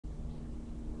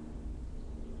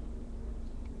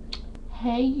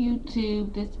Hey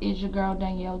YouTube, this is your girl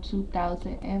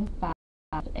Donyelle2005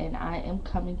 and I am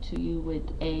coming to you with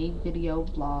a video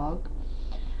vlog.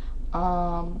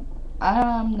 I'm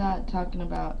not talking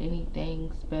about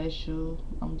anything special.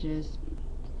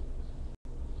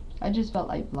 I just felt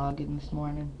like vlogging this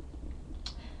morning.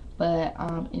 But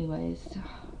anyways,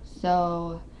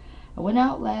 so I went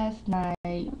out last night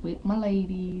with my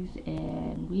ladies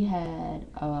and we had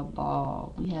a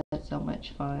ball. We had so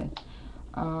much fun.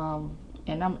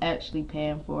 And I'm actually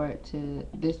paying for it to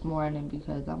this morning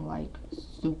because I'm like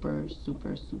super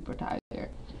tired.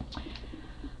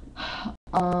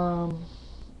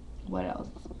 What else?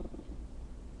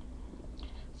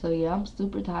 So yeah, I'm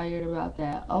super tired about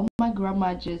that. Oh, my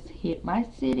grandma just hit my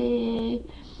city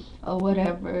or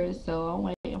whatever, so I'm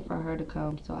waiting for her to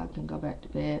come so I can go back to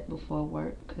bed before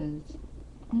work because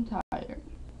I'm tired.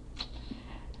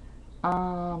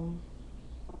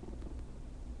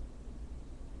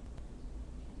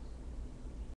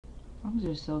 I'm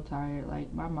just so tired.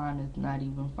 Like, my mind is not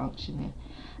even functioning.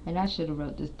 And I should have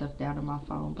wrote this stuff down on my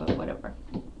phone, but whatever.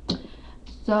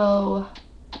 So,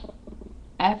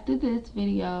 after this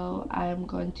video, I am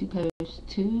going to post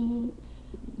 2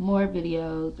 more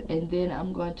videos. And then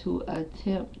I'm going to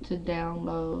attempt to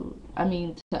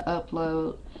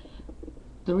upload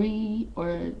 3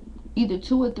 or either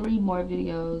 2 or 3 more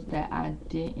videos that I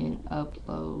didn't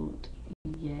upload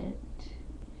yet.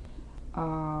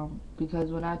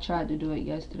 Because when I tried to do it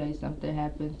yesterday, something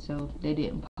happened, so they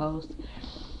didn't post.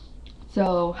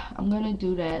 So I'm gonna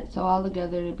do that. So all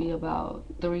together it'll be about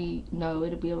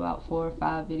 4 or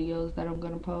 5 videos that I'm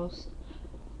gonna post.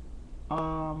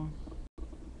 I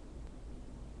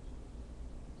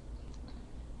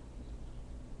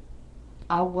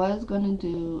was gonna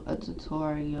do a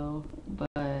tutorial,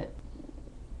 but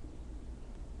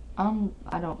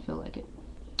I don't feel like it.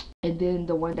 And then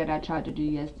the one that I tried to do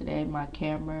yesterday, my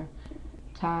camera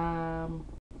time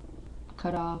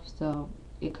cut off, so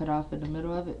it cut off in the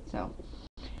middle of it, so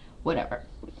whatever.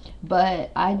 But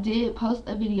I did post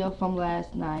a video from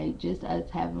last night, just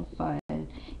us having fun.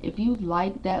 If you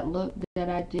like that look that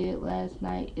I did last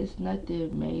night, it's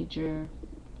nothing major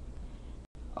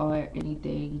or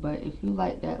anything, but if you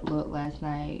like that look last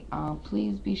night,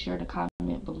 please be sure to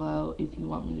comment below if you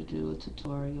want me to do a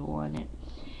tutorial on it,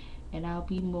 and I'll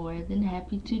be more than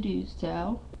happy to do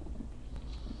so.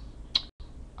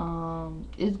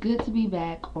 It's good to be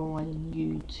back on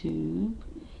YouTube.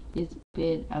 It's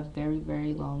been a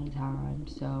very long time,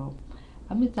 so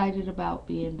I'm excited about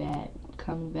being back,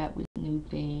 coming back with new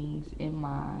things in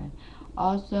mind.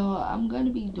 Also, I'm going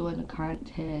to be doing a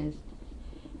contest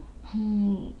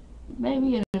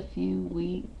maybe in a few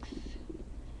weeks,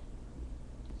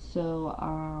 so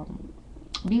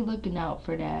be looking out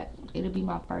for that. It'll be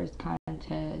my first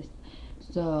contest,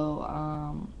 so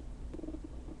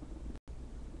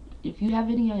if you have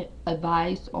any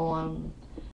advice on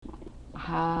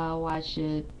how I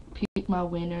should pick my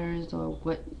winners or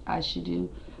what I should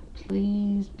do,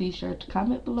 please be sure to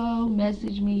comment below,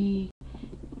 message me,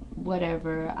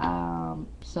 whatever,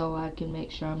 so I can make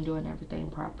sure I'm doing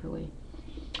everything properly.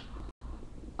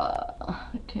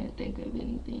 I can't think of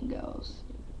anything else.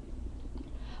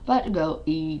 About to go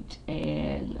eat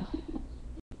and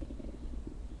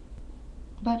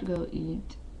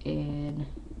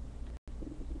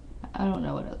I don't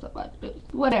know what else I'm about to do.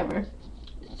 Whatever.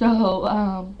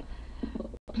 So,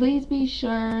 please be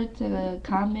sure to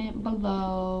comment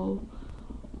below,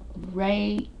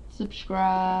 rate,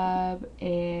 subscribe,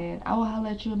 and I will holler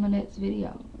at you in my next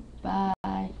video. Bye.